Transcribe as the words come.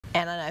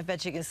And I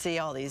bet you can see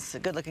all these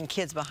good-looking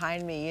kids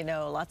behind me. You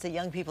know, lots of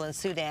young people in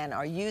Sudan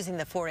are using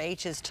the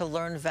 4-H's to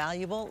learn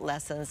valuable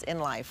lessons in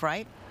life,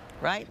 right?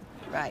 Right?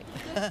 Right.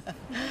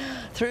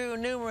 Through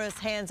numerous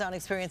hands-on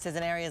experiences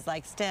in areas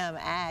like STEM,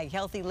 ag,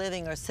 healthy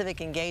living, or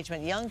civic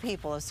engagement, young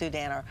people of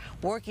Sudan are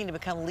working to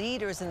become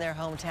leaders in their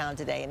hometown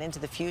today and into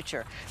the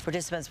future.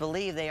 Participants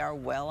believe they are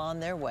well on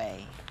their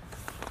way.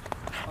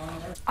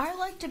 I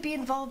like to be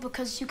involved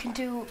because you can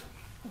do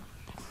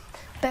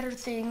better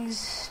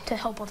things to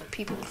help other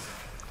people,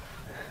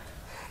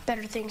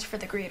 better things for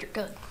the greater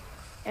good.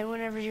 And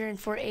whenever you're in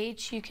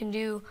 4-H, you can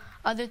do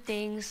other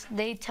things.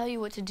 They tell you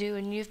what to do,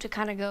 and you have to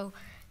kind of go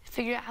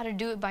figure out how to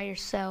do it by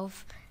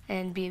yourself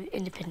and be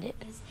independent.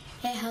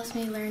 It helps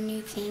me learn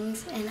new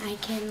things, and I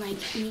can like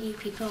meet new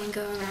people and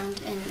go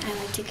around, and I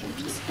like to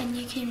compete. And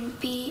you can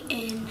be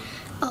in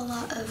a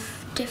lot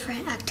of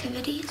different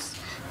activities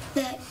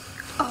that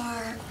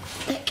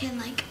can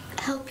like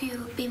help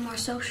you be more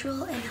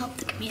social and help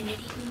the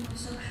community.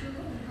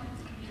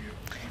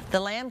 The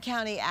Lamb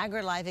County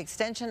AgriLife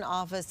Extension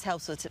Office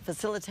helps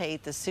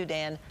facilitate the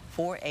Sudan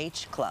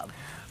 4-H Club.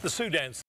 The Sudan